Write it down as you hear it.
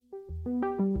Hi,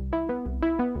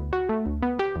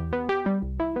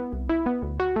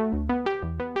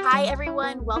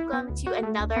 everyone. Welcome to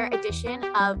another edition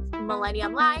of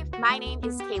Millennium Live. My name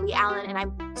is Kaylee Allen, and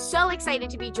I'm so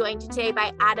excited to be joined today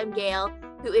by Adam Gale,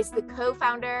 who is the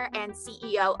co-founder and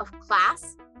CEO of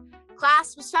KLAS.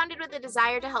 KLAS was founded with a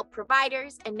desire to help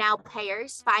providers and now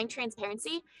payers find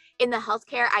transparency in the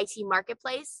healthcare IT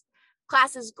marketplace.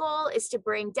 KLAS's goal is to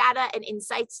bring data and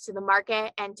insights to the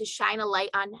market and to shine a light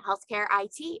on healthcare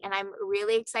IT. And I'm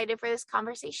really excited for this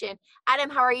conversation. Adam,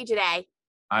 how are you today?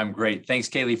 I'm great. Thanks,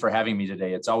 Kaylee, for having me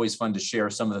today. It's always fun to share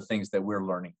some of the things that we're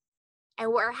learning.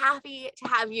 And we're happy to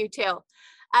have you too.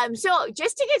 So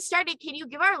just to get started, can you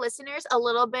give our listeners a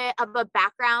little bit of a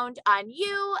background on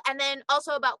you and then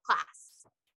also about KLAS?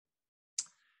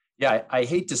 Yeah, I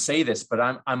hate to say this, but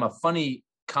I'm a funny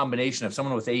combination of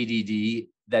someone with ADD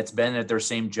that's been at their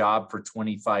same job for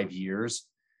 25 years.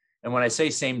 And when I say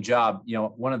same job,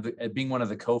 being one of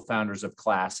the co-founders of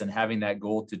KLAS and having that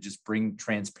goal to just bring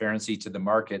transparency to the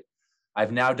market,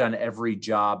 I've now done every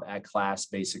job at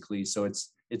KLAS basically. So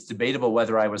it's debatable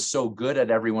whether I was so good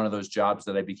at every one of those jobs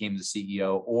that I became the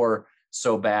CEO, or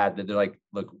so bad that they're like,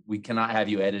 look, we cannot have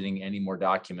you editing any more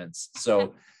documents.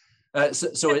 So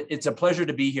it's a pleasure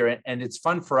to be here, and it's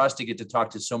fun for us to get to talk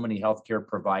to so many healthcare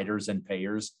providers and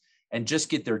payers and just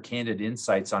get their candid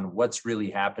insights on what's really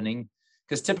happening.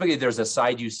 Because typically there's a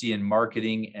side you see in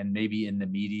marketing and maybe in the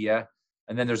media,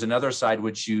 and then there's another side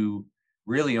which you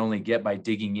really only get by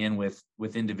digging in with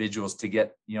individuals to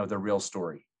get the real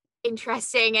story.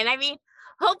 Interesting. And I mean,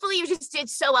 hopefully you just did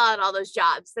so well at all those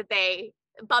jobs that they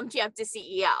bumped you up to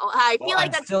CEO. I feel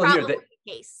like that's probably the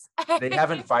case. They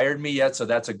haven't fired me yet, so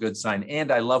that's a good sign.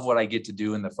 And I love what I get to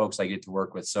do and the folks I get to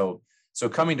work with. So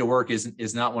coming to work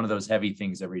is not one of those heavy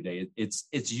things every day.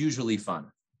 It's usually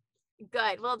fun.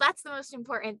 Good. Well, that's the most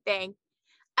important thing.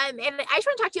 And I just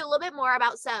want to talk to you a little bit more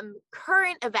about some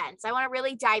current events. I want to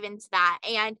really dive into that.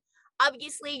 And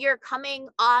obviously, you're coming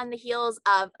on the heels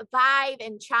of Vive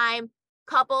and Chime,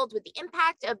 coupled with the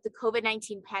impact of the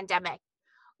COVID-19 pandemic.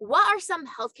 What are some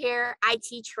healthcare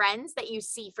IT trends that you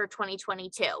see for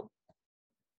 2022?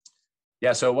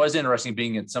 Yeah, so it was interesting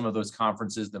being at some of those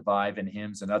conferences, the Vive and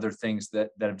HIMSS and other things that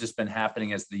have just been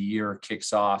happening as the year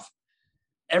kicks off.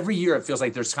 Every year, it feels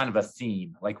like there's kind of a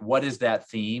theme. Like, what is that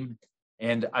theme?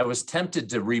 And I was tempted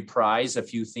to reprise a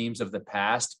few themes of the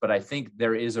past, but I think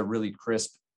there is a really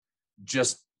crisp,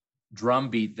 just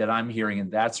drumbeat that I'm hearing,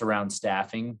 and that's around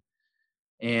staffing.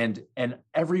 And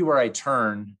everywhere I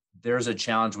turn, there's a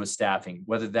challenge with staffing,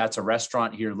 whether that's a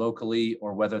restaurant here locally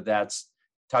or whether that's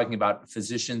talking about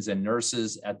physicians and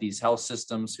nurses at these health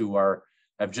systems who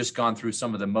have just gone through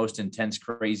some of the most intense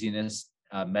craziness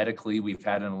medically we've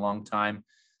had in a long time,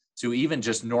 to even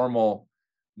just normal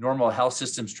health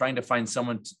systems trying to find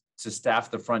someone to staff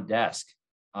the front desk.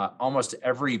 Almost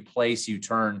every place you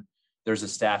turn, there's a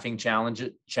staffing challenge.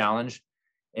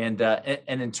 And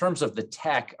in terms of the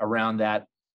tech around that,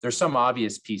 there's some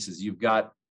obvious pieces. You've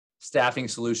got staffing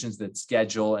solutions that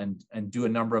schedule and do a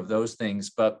number of those things.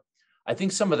 But I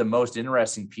think some of the most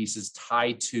interesting pieces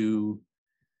tie to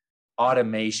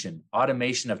automation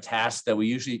of tasks that we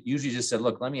usually just said,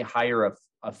 look, let me hire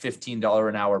a $15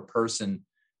 an hour person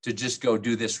to just go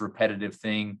do this repetitive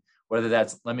thing, whether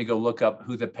that's let me go look up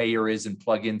who the payer is and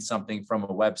plug in something from a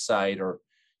website or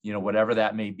whatever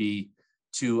that may be,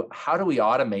 to how do we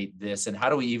automate this and how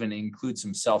do we even include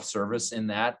some self-service in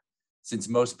that, since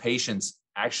most patients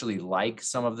actually like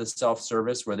some of the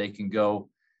self-service where they can go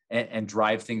and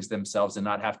drive things themselves and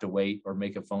not have to wait or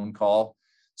make a phone call.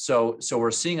 So we're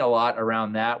seeing a lot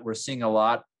around that. We're seeing a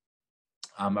lot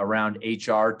around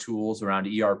HR tools, around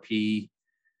ERP,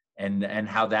 and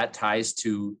how that ties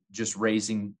to just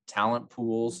raising talent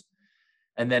pools.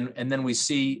 And then we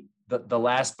see the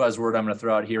last buzzword I'm going to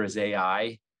throw out here is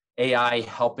AI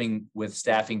helping with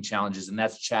staffing challenges, and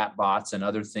that's chat bots and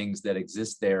other things that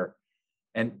exist there.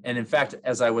 And in fact,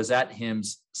 as I was at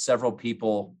HIMSS, several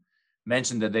people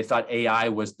mentioned that they thought AI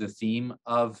was the theme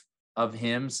of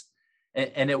HIMSS.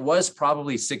 And it was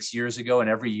probably 6 years ago, and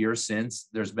every year since,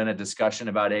 there's been a discussion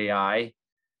about AI.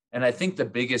 And I think the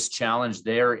biggest challenge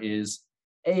there is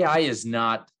AI is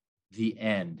not the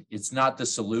end. It's not the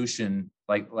solution,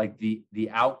 like the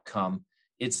outcome.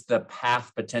 It's the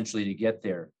path potentially to get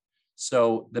there.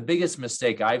 So the biggest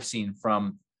mistake I've seen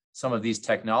from some of these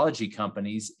technology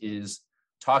companies is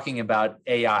talking about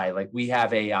AI, like we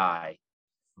have AI,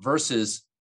 versus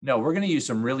no, we're going to use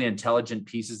some really intelligent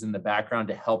pieces in the background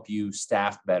to help you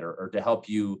staff better or to help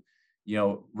you,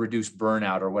 reduce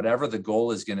burnout or whatever the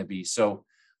goal is going to be. So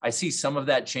I see some of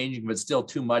that changing, but still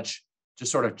too much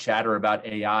just sort of chatter about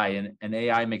AI, and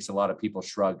AI makes a lot of people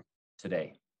shrug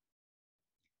today.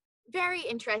 Very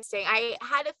interesting. I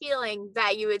had a feeling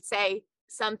that you would say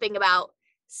something about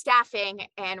staffing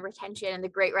and retention and the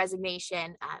great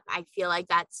resignation. I feel like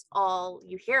that's all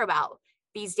you hear about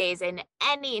these days in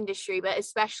any industry, but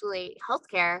especially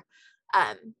healthcare,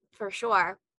 for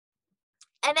sure.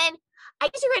 And then I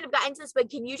guess you kind of got into this, but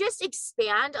can you just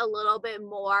expand a little bit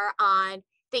more on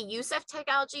the use of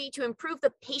technology to improve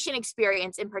the patient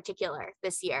experience in particular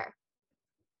this year?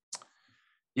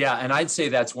 Yeah, and I'd say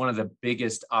that's one of the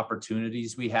biggest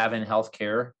opportunities we have in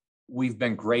healthcare. We've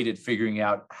been great at figuring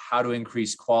out how to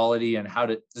increase quality and how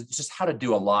to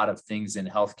do a lot of things in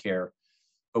healthcare.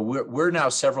 But we're now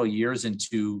several years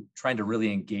into trying to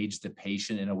really engage the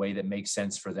patient in a way that makes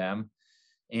sense for them.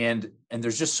 And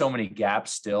there's just so many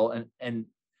gaps still. And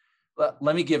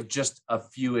let me give just a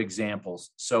few examples.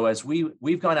 So as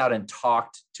we've gone out and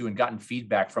talked to and gotten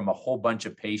feedback from a whole bunch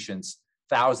of patients,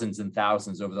 thousands and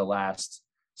thousands over the last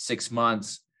 6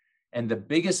 months. And the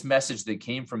biggest message that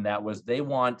came from that was they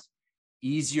want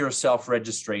easier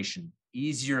self-registration,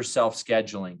 easier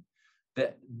self-scheduling.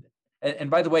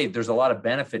 And by the way, there's a lot of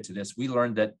benefit to this. We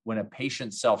learned that when a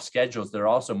patient self-schedules, they're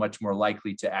also much more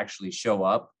likely to actually show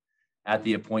up at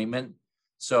the appointment.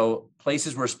 So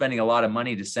places we're spending a lot of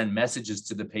money to send messages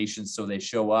to the patients so they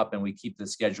show up and we keep the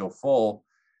schedule full,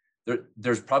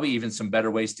 there's probably even some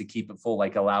better ways to keep it full,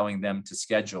 like allowing them to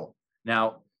schedule.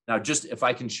 Now, just if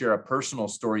I can share a personal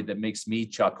story that makes me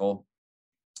chuckle,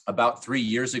 about 3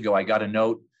 years ago, I got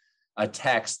a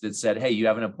text that said, "Hey, you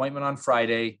have an appointment on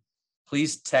Friday.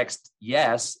 Please text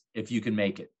yes if you can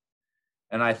make it."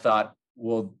 And I thought,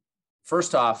 well,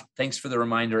 first off, thanks for the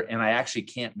reminder. And I actually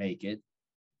can't make it.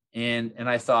 And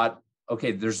I thought,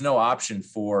 okay, there's no option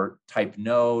for type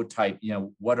no,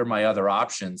 what are my other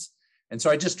options? And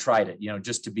so I just tried it,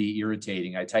 just to be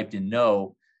irritating. I typed in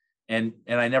no, and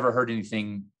I never heard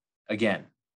anything again.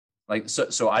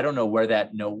 So I don't know where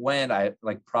that no went. I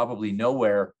probably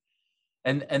nowhere.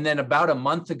 And then about a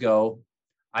month ago,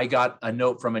 I got a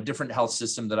note from a different health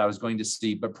system that I was going to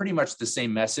see, but pretty much the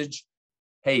same message.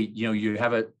 Hey, you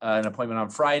have an appointment on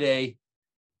Friday.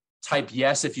 Type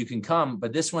yes if you can come.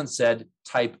 But this one said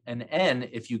type an N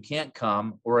if you can't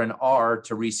come, or an R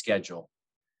to reschedule.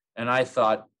 And I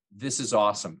thought, this is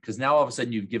awesome, because now all of a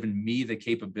sudden you've given me the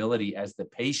capability as the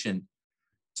patient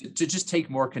to just take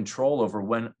more control over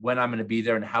when I'm going to be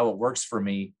there and how it works for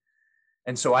me.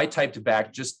 And so I typed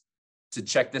back, just to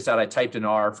check this out, I typed an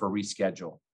R for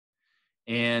reschedule.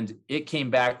 And it came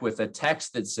back with a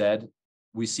text that said,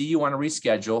 "We see you want to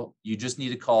reschedule. You just need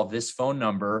to call this phone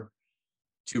number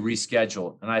to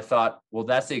reschedule." And I thought, well,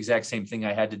 that's the exact same thing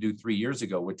I had to do 3 years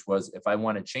ago, which was if I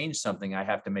want to change something, I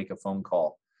have to make a phone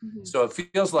call. Mm-hmm. So it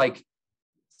feels like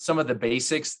some of the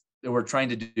basics that we're trying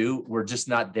to do, we're just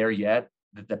not there yet,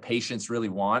 that the patients really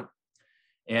want.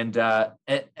 And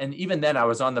even then, I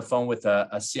was on the phone with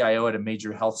a CIO at a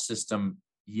major health system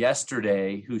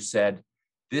yesterday who said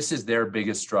this is their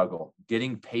biggest struggle,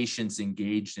 getting patients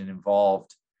engaged and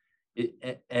involved,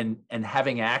 and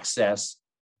having access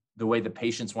the way the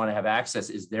patients want to have access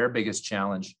is their biggest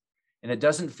challenge. And it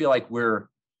doesn't feel like we're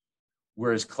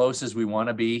as close as we want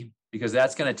to be, because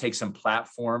that's going to take some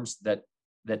platforms that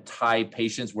tie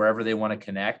patients wherever they want to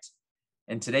connect.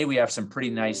 And today we have some pretty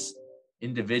nice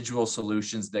individual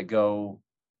solutions that go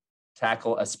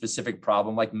tackle a specific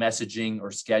problem like messaging or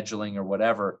scheduling or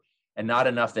whatever, and not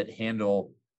enough that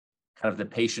handle kind of the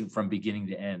patient from beginning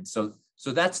to end. So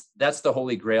that's the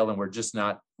holy grail, and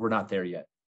we're not there yet.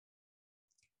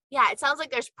 Yeah, it sounds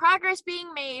like there's progress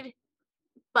being made,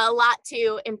 but a lot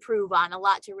to improve on, a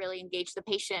lot to really engage the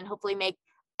patient and hopefully make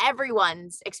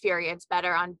everyone's experience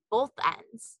better on both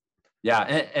ends. Yeah.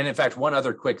 And in fact, one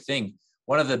other quick thing,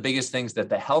 one of the biggest things that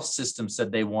the health system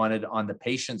said they wanted on the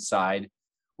patient side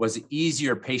was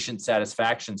easier patient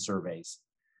satisfaction surveys.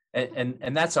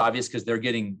 And that's obvious because they're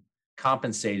getting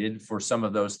compensated for some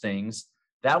of those things.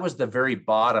 That was the very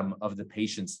bottom of the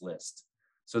patient's list.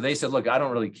 So they said, look, I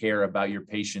don't really care about your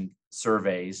patient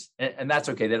surveys. And that's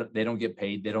okay. They don't get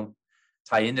paid. They don't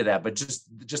tie into that. But just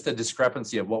the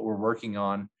discrepancy of what we're working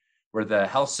on, where the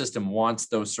health system wants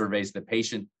those surveys, the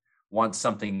patient wants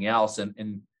something else.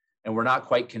 And we're not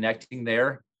quite connecting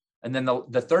there. And then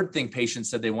the third thing patients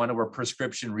said they wanted were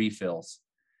prescription refills.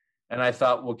 And I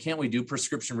thought, well, can't we do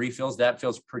prescription refills? That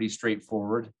feels pretty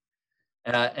straightforward.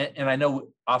 And I know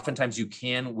oftentimes you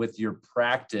can with your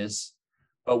practice,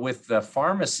 but with the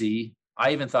pharmacy,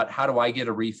 I even thought, how do I get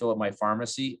a refill at my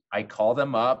pharmacy? I call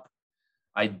them up.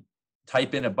 I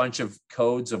type in a bunch of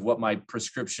codes of what my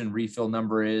prescription refill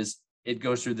number is. It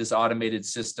goes through this automated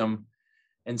system.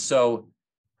 And so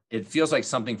it feels like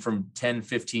something from 10,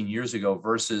 15 years ago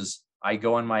versus I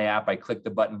go on my app, I click the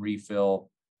button refill,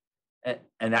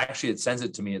 And actually it sends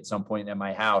it to me at some point at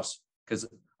my house, because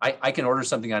I can order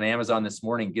something on Amazon this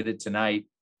morning, get it tonight,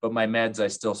 but my meds I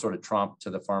still sort of trump to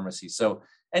the pharmacy. So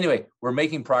anyway, we're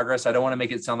making progress. I don't want to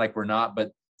make it sound like we're not,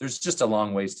 but there's just a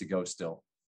long ways to go still.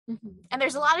 Mm-hmm. And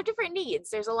there's a lot of different needs.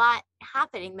 There's a lot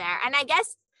happening there. And I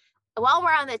guess while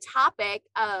we're on the topic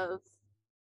of,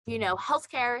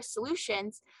 healthcare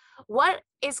solutions, what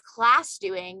is KLAS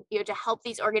doing, to help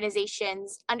these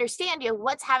organizations understand,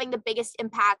 what's having the biggest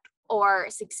impact or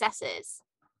successes?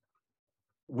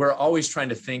 We're always trying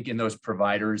to think in those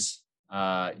providers,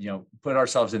 put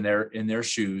ourselves in their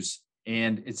shoes.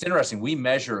 And it's interesting. We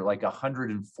measure like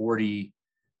 140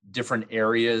 different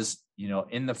areas,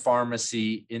 in the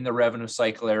pharmacy, in the revenue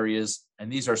cycle areas, and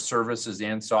these are services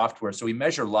and software. So we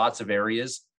measure lots of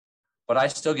areas, but I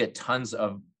still get tons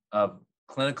of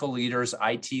clinical leaders,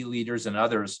 IT leaders, and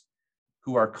others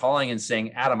who are calling and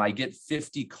saying, Adam, I get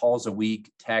 50 calls a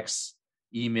week, texts,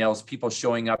 emails, people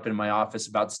showing up in my office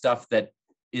about stuff that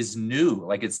is new.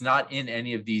 Like it's not in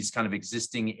any of these kind of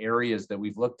existing areas that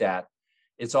we've looked at.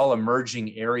 It's all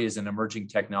emerging areas and emerging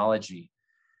technology.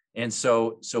 And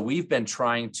so we've been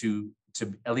trying to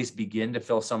at least begin to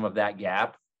fill some of that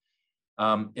gap.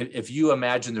 If you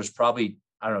imagine there's probably,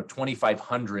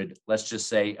 2,500, let's just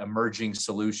say, emerging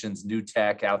solutions, new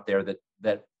tech out there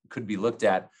that could be looked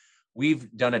at.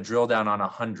 We've done a drill down on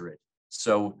 100.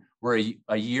 So we're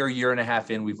a year and a half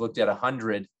in, we've looked at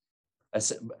 100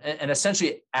 and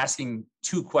essentially asking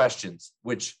two questions,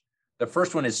 which the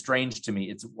first one is strange to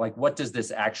me. It's like, what does this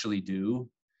actually do?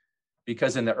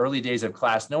 Because in the early days of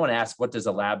KLAS, no one asked, what does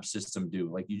a lab system do?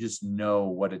 Like you just know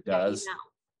what it does. Yeah,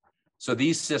 So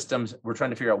these systems, we're trying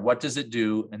to figure out what does it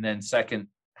do? And then second,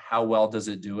 how well does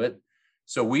it do it?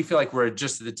 So we feel like we're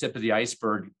just at the tip of the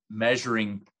iceberg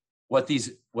measuring what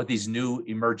these new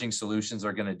emerging solutions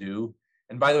are going to do.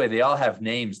 And by the way, they all have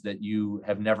names that you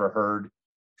have never heard,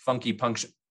 funky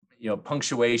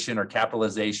punctuation or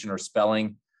capitalization or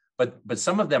spelling, but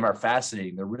some of them are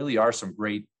fascinating. There really are some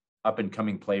great up and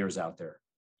coming players out there.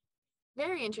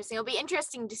 Very interesting. It'll be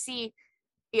interesting to see,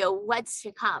 what's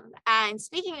to come. And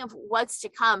speaking of what's to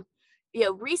come,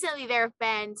 recently there have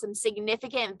been some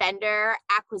significant vendor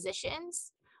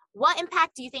acquisitions. What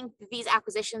impact do you think these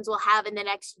acquisitions will have in the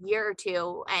next year or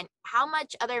two? And how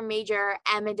much other major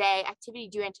M&A activity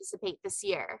do you anticipate this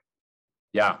year?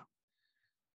 Yeah.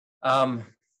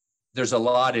 There's a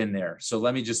lot in there. So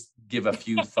let me just give a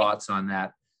few thoughts on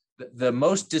that. The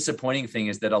most disappointing thing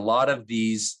is that a lot of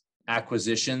these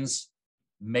acquisitions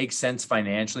make sense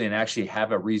financially and actually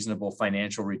have a reasonable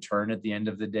financial return at the end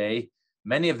of the day.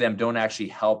 Many of them don't actually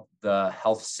help the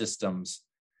health systems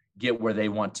get where they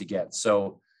want to get.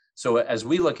 So as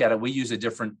we look at it, we use a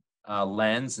different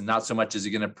lens, and not so much is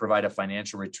it going to provide a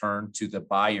financial return to the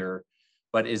buyer,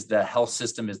 but is the health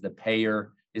system, is the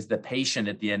payer, is the patient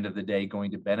at the end of the day going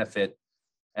to benefit?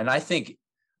 And I think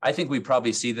we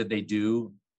probably see that they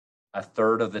do a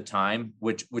third of the time,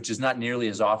 which is not nearly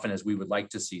as often as we would like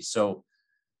to see. So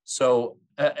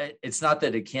it's not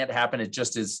that it can't happen. It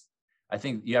just is. I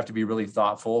think you have to be really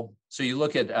thoughtful. So you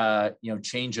look at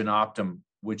Change and Optum,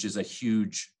 which is a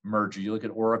huge merger. You look at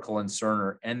Oracle and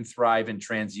Cerner, nThrive and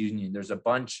TransUnion. There's a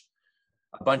bunch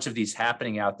of these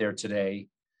happening out there today,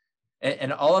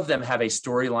 and all of them have a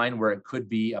storyline where it could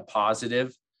be a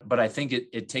positive. But I think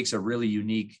it takes a really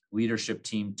unique leadership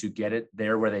team to get it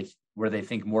there where they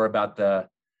think more about the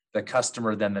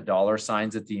customer than the dollar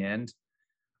signs at the end.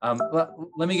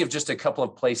 Let me give just a couple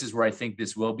of places where I think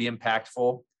this will be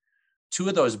impactful. Two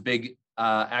of those big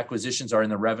acquisitions are in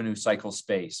the revenue cycle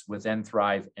space with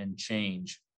nThrive and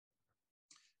Change.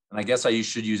 And I guess I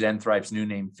should use nThrive's new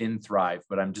name, FinThrive,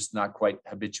 but I'm just not quite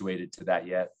habituated to that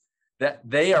yet. That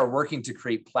they are working to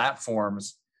create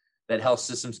platforms that health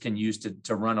systems can use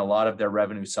to run a lot of their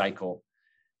revenue cycle.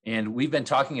 And we've been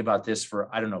talking about this for,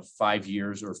 5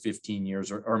 years or 15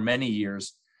 years or many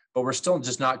years, but we're still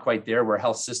just not quite there where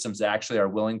health systems actually are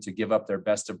willing to give up their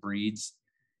best of breeds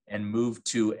and move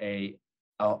to a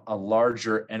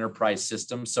larger enterprise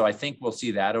system. So I think we'll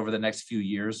see that over the next few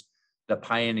years, the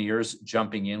pioneers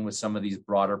jumping in with some of these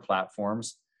broader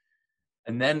platforms.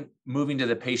 And then moving to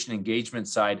the patient engagement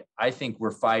side, I think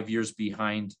we're 5 years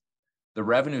behind the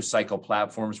revenue cycle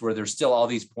platforms where there's still all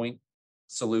these point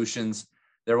solutions.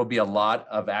 There will be a lot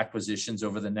of acquisitions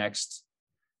over the next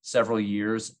several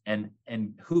years, and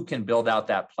who can build out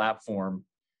that platform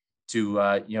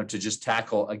to just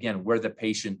tackle, again, where the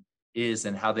patient is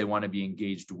and how they want to be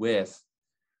engaged with.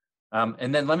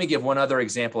 And then let me give one other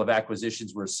example of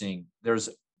acquisitions we're seeing. There's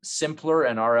Simpler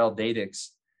and RLDatix,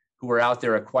 who are out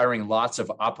there acquiring lots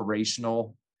of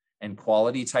operational and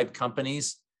quality type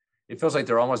companies. It feels like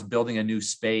they're almost building a new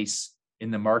space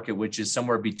in the market, which is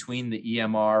somewhere between the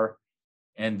EMR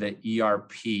and the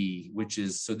ERP, which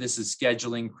is, so this is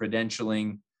scheduling,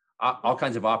 credentialing, all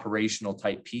kinds of operational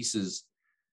type pieces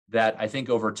that I think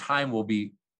over time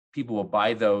people will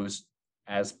buy those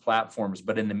as platforms.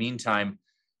 But in the meantime,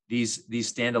 these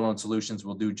standalone solutions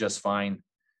will do just fine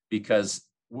because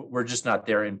we're just not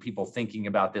there in people thinking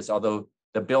about this, although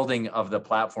the building of the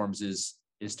platforms is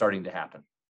starting to happen.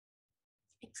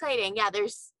 Exciting. Yeah,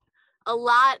 there's a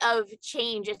lot of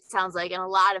change, it sounds like, and a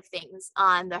lot of things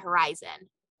on the horizon.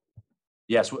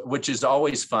 Yes, which is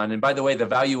always fun. And by the way, the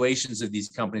valuations of these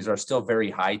companies are still very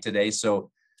high today.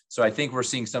 So I think we're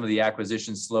seeing some of the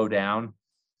acquisitions slow down,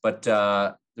 but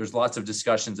there's lots of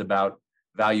discussions about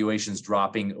valuations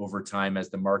dropping over time as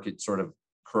the market sort of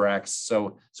corrects.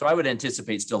 So I would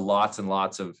anticipate still lots and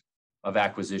lots of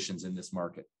acquisitions in this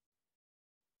market.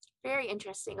 Very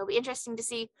interesting. It'll be interesting to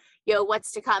see,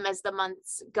 what's to come as the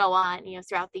months go on,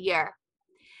 throughout the year.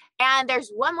 And there's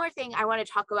one more thing I want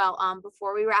to talk about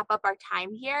before we wrap up our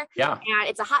time here. Yeah. And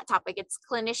it's a hot topic. It's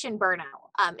clinician burnout.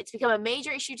 It's become a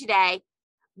major issue today.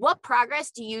 What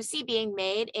progress do you see being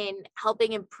made in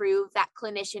helping improve that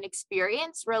clinician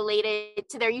experience related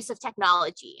to their use of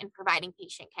technology in providing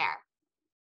patient care?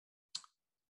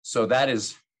 So that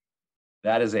is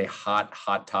a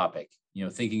hot topic.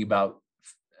 Thinking about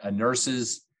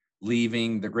nurses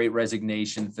leaving, the Great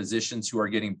Resignation, physicians who are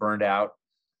getting burned out.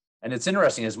 And it's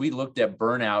interesting, as we looked at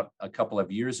burnout a couple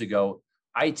of years ago,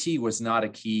 IT was not a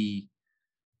key.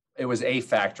 It was a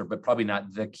factor, but probably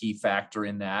not the key factor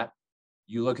in that.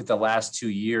 You look at the last 2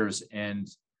 years and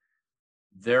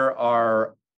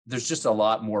there's just a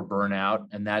lot more burnout,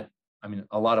 and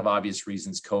a lot of obvious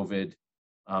reasons, COVID,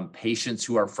 patients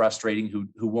who are frustrating,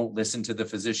 who won't listen to the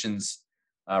physician's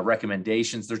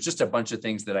recommendations. There's just a bunch of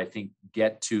things that I think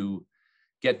get to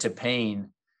pain.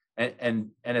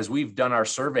 And as we've done our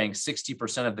surveying,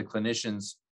 60% of the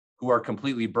clinicians who are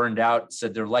completely burned out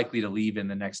said they're likely to leave in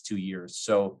the next 2 years.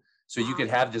 So you could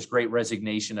have this Great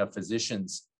Resignation of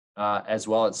physicians as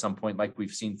well at some point, like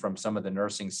we've seen from some of the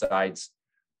nursing sides,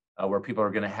 where people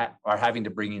are having to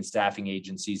bring in staffing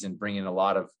agencies and bring in a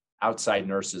lot of outside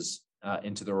nurses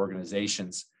into their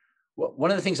organizations.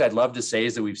 One of the things I'd love to say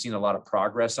is that we've seen a lot of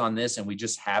progress on this, and we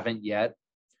just haven't yet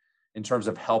in terms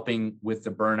of helping with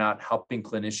the burnout, helping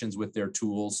clinicians with their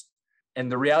tools.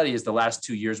 And the reality is the last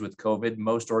 2 years with COVID,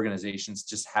 most organizations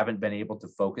just haven't been able to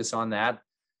focus on that.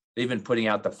 They've been putting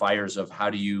out the fires of how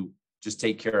do you just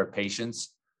take care of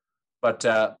patients. But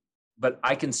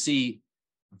I can see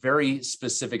very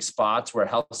specific spots where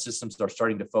health systems are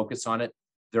starting to focus on it.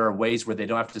 There are ways where they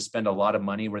don't have to spend a lot of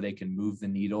money, where they can move the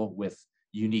needle with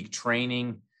unique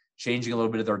training, changing a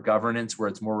little bit of their governance where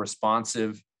it's more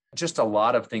responsive, just a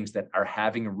lot of things that are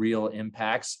having real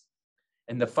impacts.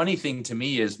 And the funny thing to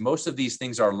me is most of these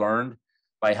things are learned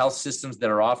by health systems that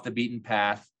are off the beaten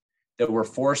path, that were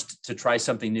forced to try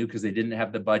something new because they didn't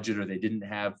have the budget or they didn't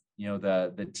have,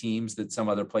 the teams that some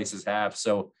other places have.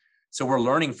 So we're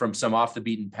learning from some off the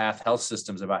beaten path health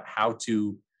systems about how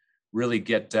to really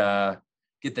get the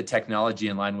technology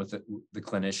in line with the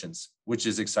clinicians, which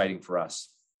is exciting for us.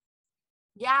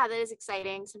 Yeah, that is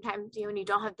exciting. Sometimes, when you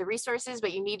don't have the resources,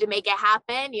 but you need to make it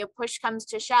happen, push comes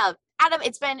to shove. Adam,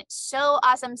 it's been so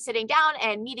awesome sitting down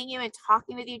and meeting you and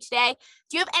talking with you today.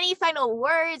 Do you have any final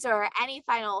words or any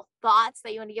final thoughts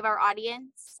that you want to give our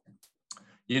audience?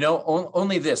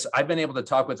 Only this. I've been able to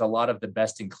talk with a lot of the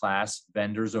best in class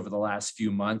vendors over the last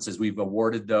few months as we've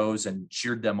awarded those and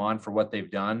cheered them on for what they've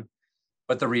done.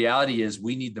 But the reality is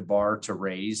we need the bar to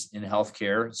raise in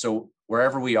healthcare. So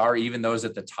wherever we are, even those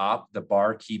at the top, the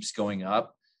bar keeps going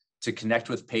up to connect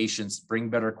with patients, bring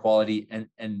better quality,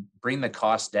 and bring the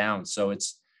cost down. So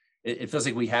it feels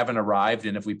like we haven't arrived.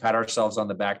 And if we pat ourselves on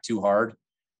the back too hard,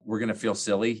 we're going to feel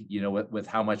silly, with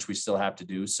how much we still have to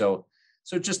do. So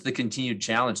just the continued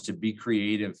challenge to be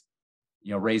creative,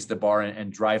 raise the bar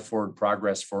and drive forward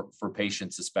progress for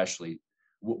patients, especially,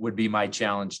 would be my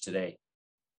challenge today.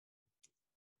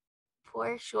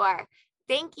 For sure.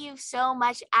 Thank you so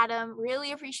much, Adam.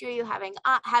 Really appreciate you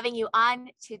having you on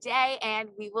today, and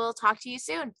we will talk to you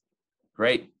soon.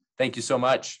 Great. Thank you so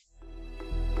much.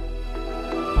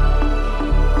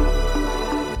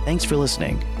 Thanks for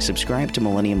listening. Subscribe to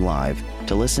Millennium Live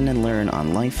to listen and learn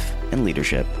on life and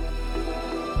leadership.